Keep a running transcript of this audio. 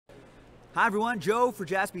Hi everyone, Joe for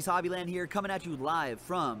Jaspys Hobbyland here, coming at you live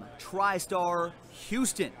from TRISTAR,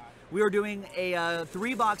 Houston. We are doing a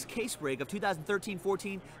 3-box case break of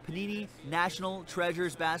 2013-14 Panini National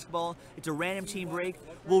Treasures basketball. It's a random team break.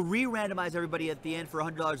 We'll re-randomize everybody at the end for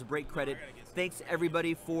 $100 of break credit. Thanks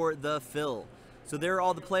everybody for the fill. So there are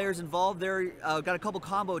all the players involved. There got a couple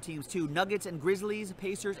combo teams too: Nuggets and Grizzlies,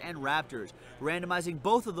 Pacers and Raptors. Randomizing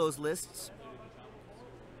both of those lists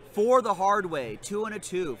for the hard way. 2 and a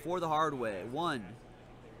 2 for the hard way. 1,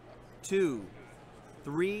 2,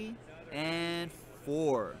 3, and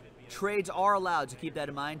 4. Trades are allowed, to keep that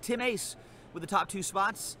in mind. Tim Ace with the top 2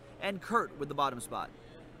 spots, and Kurt with the bottom spot.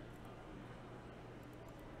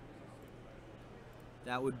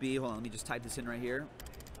 That would be, hold on, let me just type this in right here.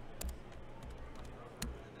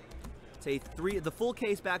 Say the full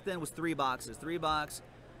case back then was 3 boxes. 3-box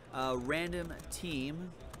random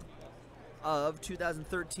team of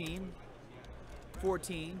 2013-14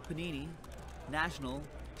 Panini National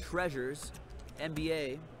Treasures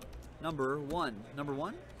NBA number 1. Number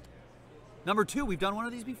 1? Number 2, we've done one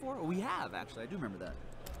of these before? Oh, we have, actually. I do remember that.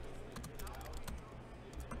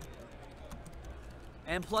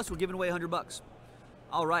 And plus, we're giving away $100.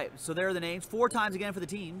 All right, so there are the names. 4 times again for the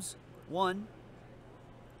teams. 1,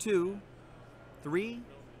 2, 3,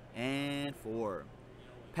 and 4.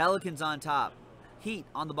 Pelicans on top. Heat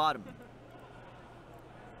on the bottom.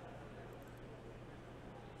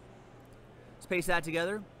 Let's paste that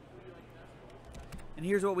together. And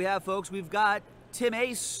here's what we have, folks. We've got Tim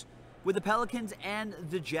Ace with the Pelicans and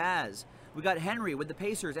the Jazz. We got Henry with the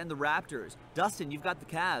Pacers and the Raptors. Dustin, you've got the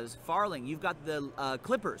Cavs. Farling, you've got the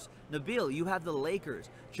Clippers. Nabil, you have the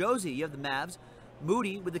Lakers. Josie, you have the Mavs.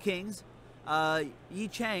 Moody with the Kings. Yi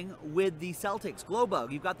Chang with the Celtics.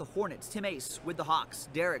 Glowbug, you've got the Hornets. Tim Ace with the Hawks.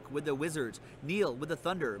 Derek with the Wizards. Neil with the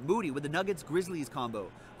Thunder. Moody with the Nuggets Grizzlies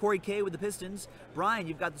combo. Corey K with the Pistons. Brian,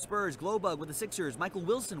 you've got the Spurs. Glowbug with the Sixers. Michael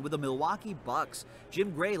Wilson with the Milwaukee Bucks. Jim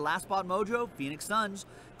Gray, Last Spot Mojo, Phoenix Suns.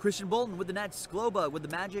 Christian Bolton with the Nets. Glowbug with the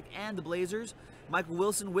Magic and the Blazers. Michael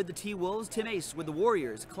Wilson with the T-Wolves. Tim Ace with the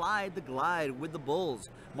Warriors. Clyde the Glide with the Bulls.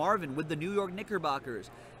 Marvin with the New York Knickerbockers.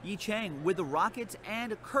 Yi Chang with the Rockets.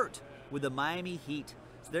 And Kurt with the Miami Heat.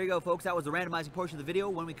 So there you go, folks. That was the randomizing portion of the video.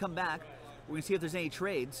 When we come back, we're going to see if there's any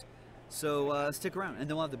trades. So stick around. And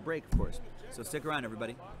then we'll have the break, of course. So stick around,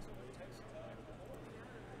 everybody.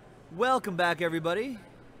 Welcome back, everybody.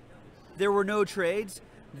 There were no trades.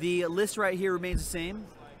 The list right here remains the same.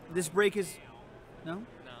 This break is... No? No,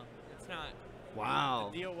 it's not. Wow.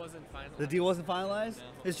 The deal wasn't finalized. The deal wasn't finalized? No.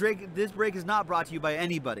 This break is not brought to you by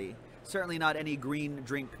anybody. Certainly not any green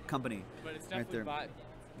drink company. But it's definitely right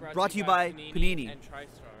there. Brought to you by Panini. And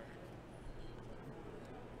TriStar.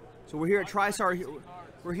 So we're here at TriStar.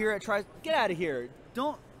 We're here at TriStar. Get out of here.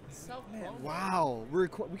 Don't... Man, wow. We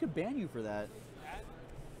could ban you for that.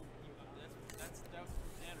 That's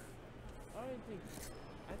banner. I don't think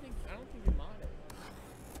you're modded.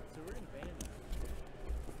 So we're gonna ban you.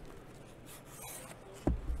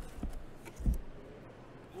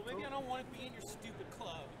 Well, maybe I don't want to be in your stupid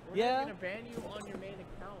club. We're not gonna ban you on your main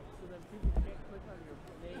account, so then people can't click on your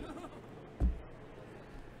name.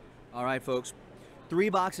 All right, folks. 3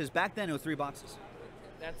 boxes. Back then, it was 3 boxes.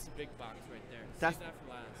 That's the big box right there. That's Save that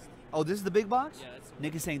for last. Oh, this is the big box? Yeah, that's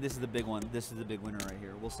Nick is saying this is the big one. This is the big winner right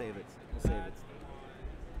here. We'll save it. We'll save it.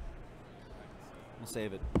 We'll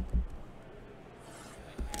save it.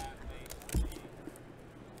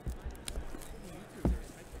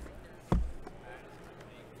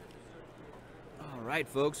 All right,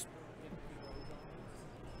 folks.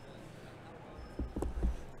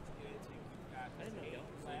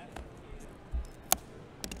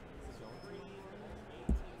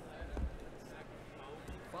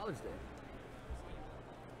 Father's Day.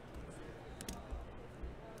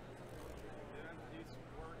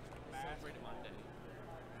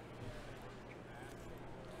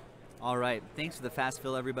 All right, thanks for the fast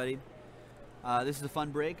fill, everybody. This is a fun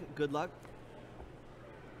break. Good luck.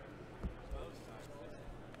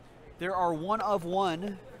 There are 1 of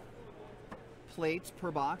 1 plates per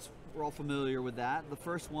box. We're all familiar with that. The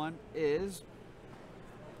first one is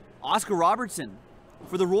Oscar Robertson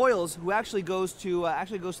for the Royals, who actually goes to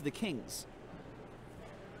the Kings.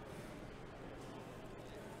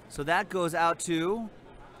 So that goes out to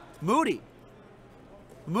Moody.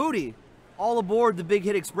 Moody, all aboard the Big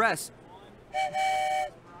Hit Express.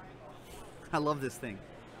 I love this thing.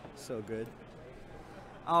 So good.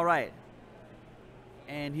 All right.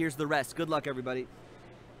 And here's the rest. Good luck, everybody.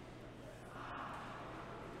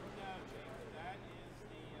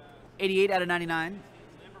 $88 out of 99.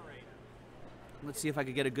 Let's see if I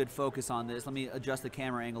could get a good focus on this. Let me adjust the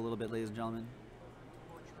camera angle a little bit, ladies and gentlemen.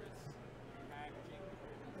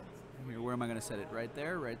 Here, where am I going to set it? Right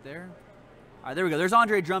there, right there. All right, there we go. There's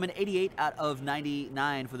Andre Drummond, 88 out of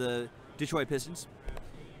 99 for the Detroit Pistons.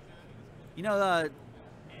 You know,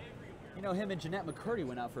 him and Jeanette McCurdy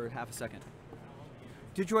went out for half a second.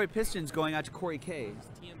 Detroit Pistons going out to Corey K.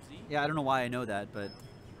 TMZ? Yeah, I don't know why I know that, but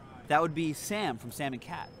that would be Sam from Sam and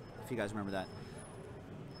Cat, if you guys remember that.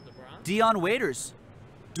 LeBron? Dion Waiters,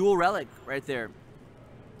 dual relic right there.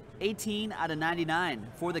 18 out of 99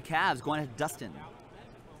 for the Cavs, going to Dustin.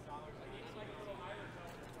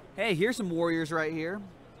 Hey, here's some Warriors right here.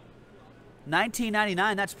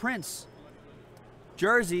 1999, that's Prince.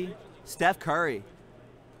 Jersey, Steph Curry.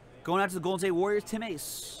 Going out to the Golden State Warriors, Tim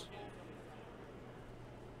Ace.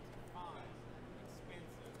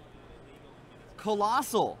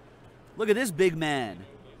 Colossal. Look at this big man.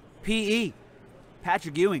 PE.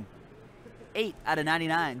 Patrick Ewing. 8 out of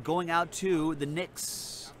 99. Going out to the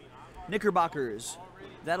Knicks. Knickerbockers.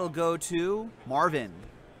 That'll go to Marvin.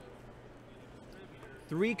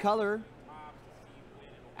 3-color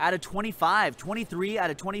out of 25. 23 out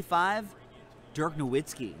of 25. Dirk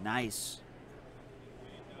Nowitzki. Nice.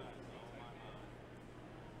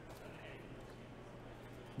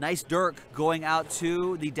 Nice Dirk going out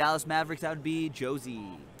to the Dallas Mavericks. That would be Josie.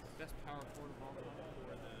 Best power forward of all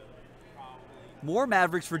time. More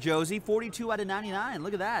Mavericks for Josie. 42 out of 99.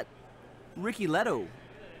 Look at that. Ricky Leto.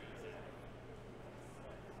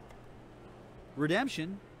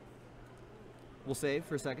 Redemption. We'll save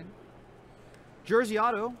for a second. Jersey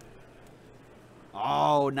auto.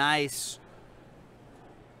 Oh, nice.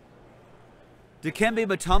 Dikembe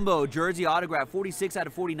Mutombo, jersey autograph. 46 out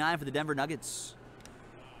of 49 for the Denver Nuggets.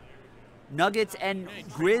 Nuggets and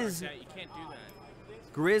Grizz. You can't do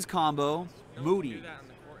that. Grizz combo. Don't Moody. do that on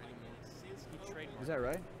the court anymore. Is that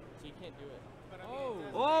right? You can't do it. Oh.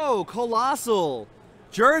 Oh, Colossal.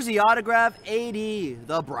 Jersey autograph 80.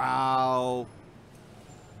 The Brow.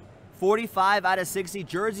 45 out of 60.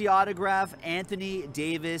 Jersey autograph Anthony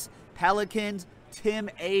Davis. Pelicans. Tim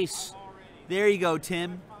Ace. There you go,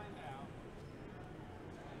 Tim.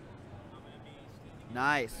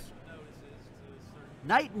 Nice.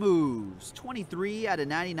 Night Moves, 23 out of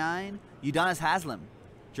 99. Udonis Haslem,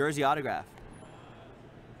 jersey autograph.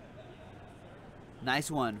 Nice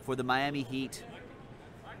one for the Miami Heat.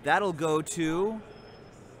 That'll go to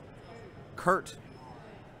Kurt.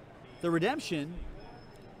 The redemption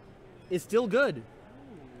is still good. Ooh,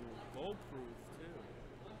 gold proof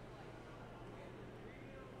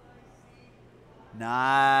too.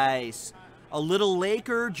 Nice. A little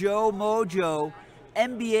Laker Joe Mojo.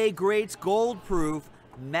 NBA Greats Gold Proof,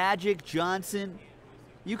 Magic Johnson.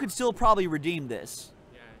 You could still probably redeem this.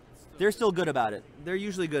 Yeah, They're still good about it. They're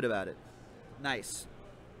usually good about it. Nice.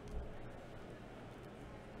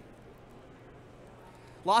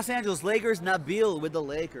 Los Angeles Lakers, Nabil with the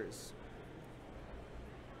Lakers.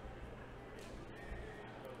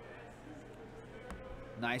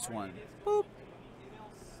 Nice one. Boop.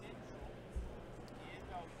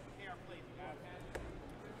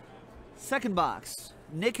 Second box.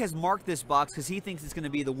 Nick has marked this box because he thinks it's going to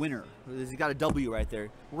be the winner. He's got a W right there.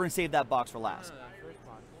 We're going to save that box for last.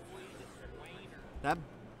 That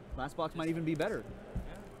last box might even be better.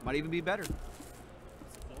 Might even be better.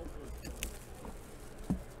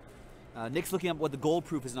 Nick's looking up what the gold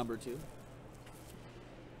proof is numbered to.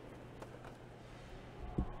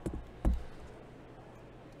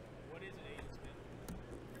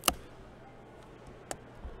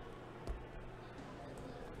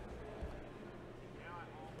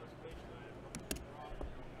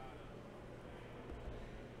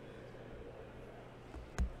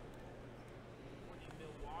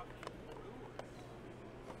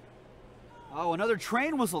 Oh, another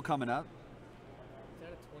train whistle coming up.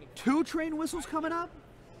 2 train whistles coming up.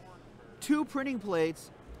 2 printing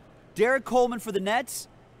plates. Derek Coleman for the Nets.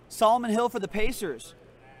 Solomon Hill for the Pacers.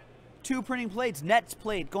 2 printing plates. Nets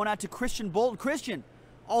plate going out to Christian Bolt. Christian,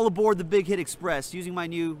 all aboard the Big Hit Express using my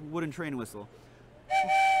new wooden train whistle.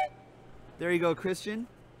 There you go, Christian.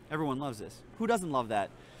 Everyone loves this. Who doesn't love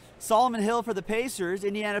that? Solomon Hill for the Pacers.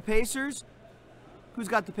 Indiana Pacers. Who's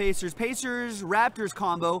got the Pacers? Pacers, Raptors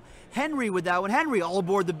combo. Henry with that one. Henry all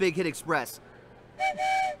aboard the Big Hit Express.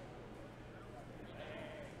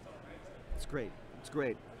 It's great. It's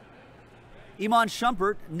great. Iman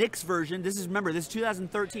Shumpert, Knicks version. This is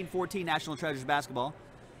 2013-14 National Treasures basketball.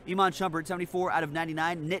 Iman Shumpert, 74 out of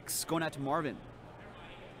 99. Knicks going out to Marvin.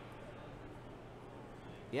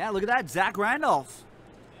 Yeah, look at that. Zach Randolph.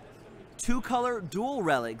 2-color dual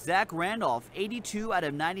relic. Zach Randolph, 82 out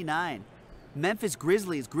of 99. Memphis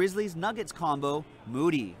Grizzlies, Grizzlies Nuggets combo,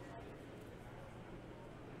 Moody.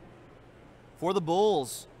 For the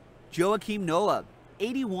Bulls, Joakim Noah,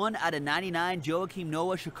 81 out of 99, Joakim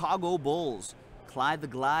Noah, Chicago Bulls. Clyde the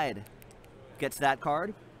Glide gets that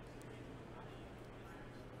card.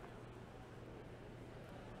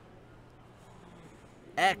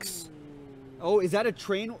 X. Oh, is that a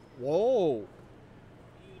train? Whoa.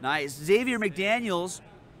 Nice. Xavier McDaniels,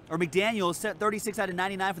 set 36 out of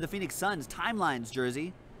 99 for the Phoenix Suns. Timelines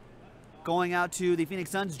jersey. Going out to the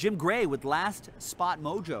Phoenix Suns, Jim Gray with last spot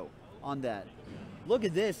mojo on that. Look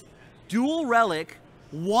at this. Dual relic,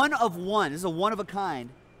 1 of 1. This is a 1 of a kind.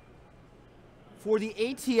 For the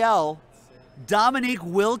ATL, Dominique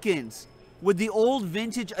Wilkins with the old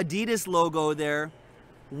vintage Adidas logo there.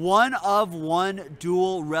 1 of 1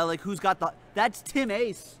 dual relic. Who's got the... That's Tim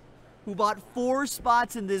Ace, who bought 4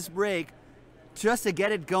 spots in this break just to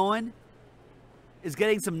get it going. Is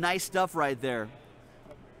getting some nice stuff right there.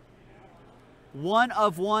 1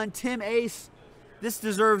 of 1. Tim Ace. This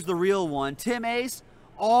deserves the real one. Tim Ace,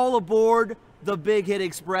 all aboard the Big Hit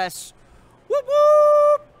Express. Whoop,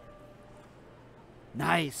 whoop.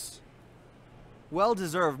 Nice. Well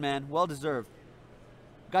deserved, man. Well deserved.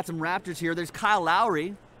 Got some Raptors here. There's Kyle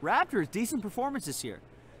Lowry. Raptors, decent performance this year.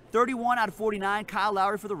 31 out of 49. Kyle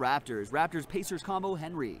Lowry for the Raptors. Raptors Pacers combo,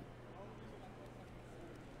 Henry.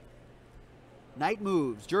 Night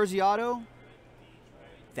moves. Jersey auto.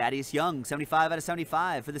 Thaddeus Young, 75 out of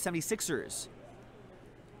 75 for the 76ers.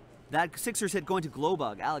 That Sixers hit going to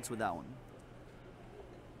Glowbug. Alex with that one.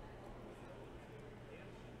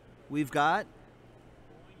 We've got...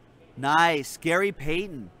 Nice. Gary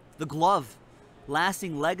Payton. The glove.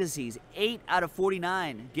 Lasting legacies. 8 out of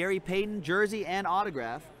 49. Gary Payton, jersey and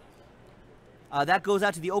autograph. That goes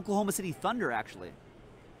out to the Oklahoma City Thunder, actually.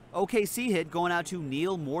 OKC hit going out to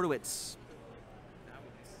Neil Mordowitz.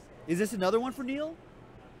 Is this another one for Neil?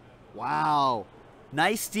 Wow.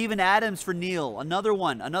 Nice Steven Adams for Neil. Another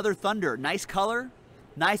one. Another Thunder. Nice color.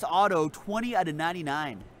 Nice auto. 20 out of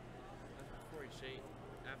 99. After he shaved.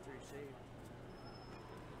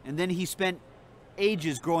 And then he spent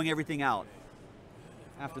ages growing everything out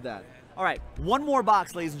after that. All right. One more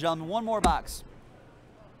box, ladies and gentlemen. One more box.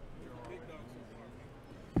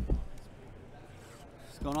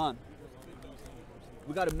 What's going on?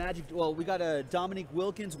 We got a Dominique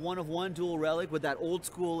Wilkins 1 of 1 dual relic with that old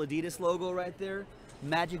school Adidas logo right there.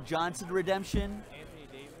 Magic Johnson redemption.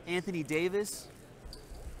 Anthony Davis.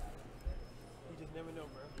 You just never know,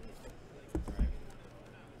 bro.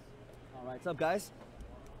 All right, what's up, guys?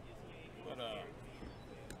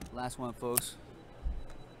 Last one, folks.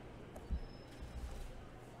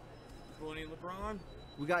 Any LeBron?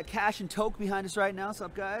 We got Cash and Toke behind us right now. What's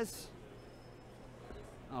up, guys?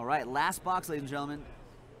 All right, last box, ladies and gentlemen.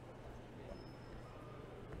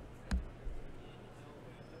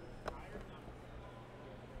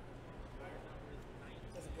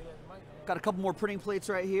 Got a couple more printing plates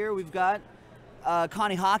right here. We've got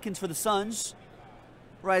Connie Hawkins for the Suns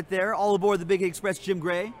right there. All aboard the Big Hit Express, Jim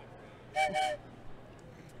Gray.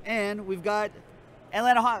 And we've got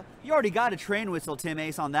Atlanta Hawks. You already got a train whistle, Tim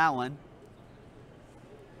Ace, on that one.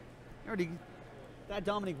 That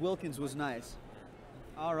Dominique Wilkins was nice.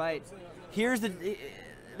 All right.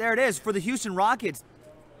 There it is for the Houston Rockets.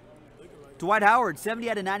 Dwight Howard, 70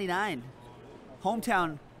 out of 99.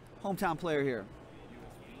 Hometown player here.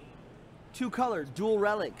 2-color, dual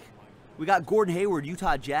relic. We got Gordon Hayward,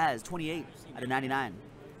 Utah Jazz, 28 out of 99.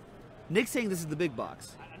 Nick's saying this is the big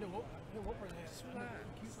box.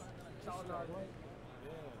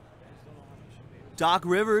 Doc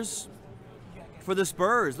Rivers for the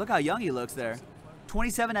Spurs. Look how young he looks there.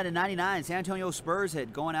 27 out of 99. San Antonio Spurs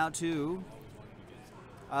hit going out to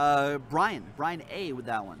Brian A with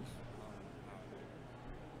that one.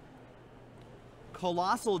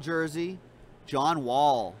 Colossal jersey, John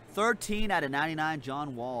Wall. 13 out of 99,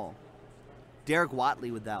 John Wall. Derek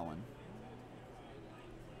Watley with that one.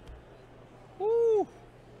 Woo!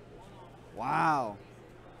 Wow.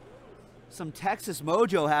 Some Texas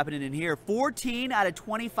mojo happening in here. 14 out of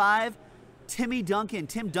 25, Tim Duncan.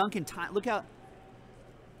 Look how...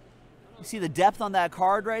 You see the depth on that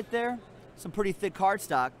card right there? Some pretty thick card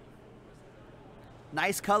stock.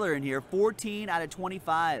 Nice color in here. 14 out of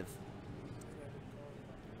 25.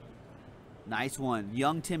 Nice one.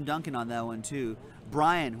 Young Tim Duncan on that one too.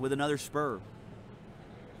 Brian with another Spur.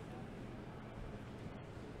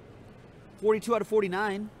 42 out of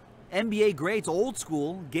 49. NBA greats, old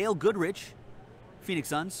school. Gail Goodrich, Phoenix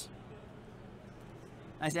Suns.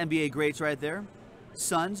 Nice NBA greats right there.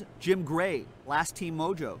 Suns, Jim Gray, last team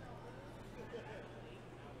mojo.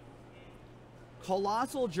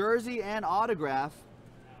 Colossal jersey and autograph.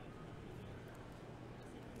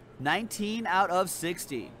 19 out of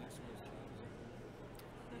 60.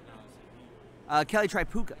 Kelly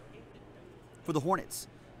Tripucka for the Hornets.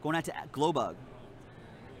 Going out to Glowbug.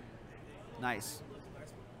 Nice.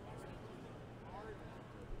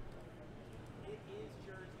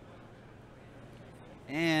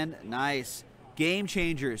 And nice. Game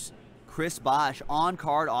Changers. Chris Bosh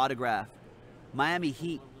on-card autograph. Miami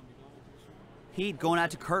Heat. Heat going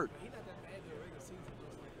out to Kurt.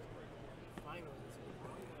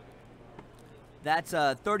 That's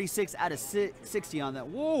 36 out of 60 on that.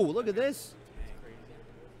 Whoa, look at this.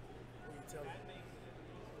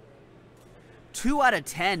 2 out of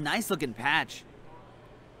 10. Nice looking patch.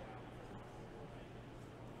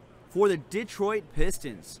 For the Detroit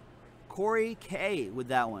Pistons. Corey K with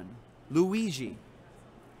that one. Luigi.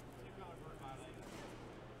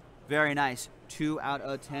 Very nice. 2 out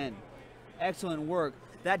of 10. Excellent work.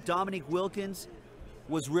 That Dominique Wilkins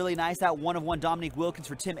was really nice. That 1/1 Dominique Wilkins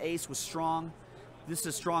for Tim Ace was strong. This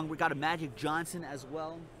is strong. We got a Magic Johnson as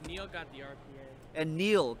well. Neil got the RPA. And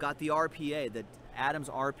Neil got the RPA, the Adams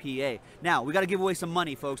RPA. Now, we got to give away some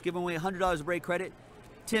money, folks. Giving away $100 of break credit.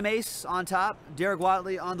 Tim Ace on top. Derek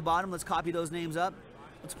Watley on the bottom. Let's copy those names up.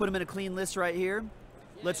 Let's put them in a clean list right here.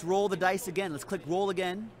 Let's roll the dice again. Let's click roll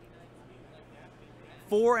again.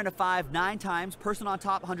 4 and a 5, 9 times. Person on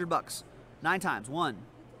top, $100. 9 times. 1,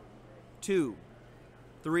 2,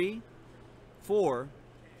 3, 4,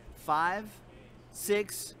 5,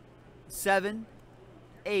 6, 7,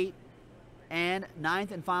 8, and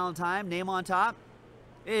 9th and final time. Name on top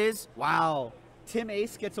is, wow, Tim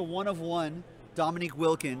Ace gets a 1/1 Dominique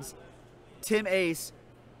Wilkins. Tim Ace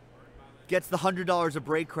gets the $100 of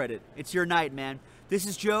break credit. It's your night, man. This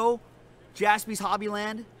is Joe,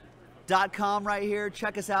 JaspysHobbyland.com right here.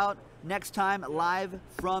 Check us out next time live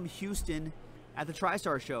from Houston at the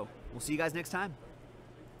TriStar Show. We'll see you guys next time.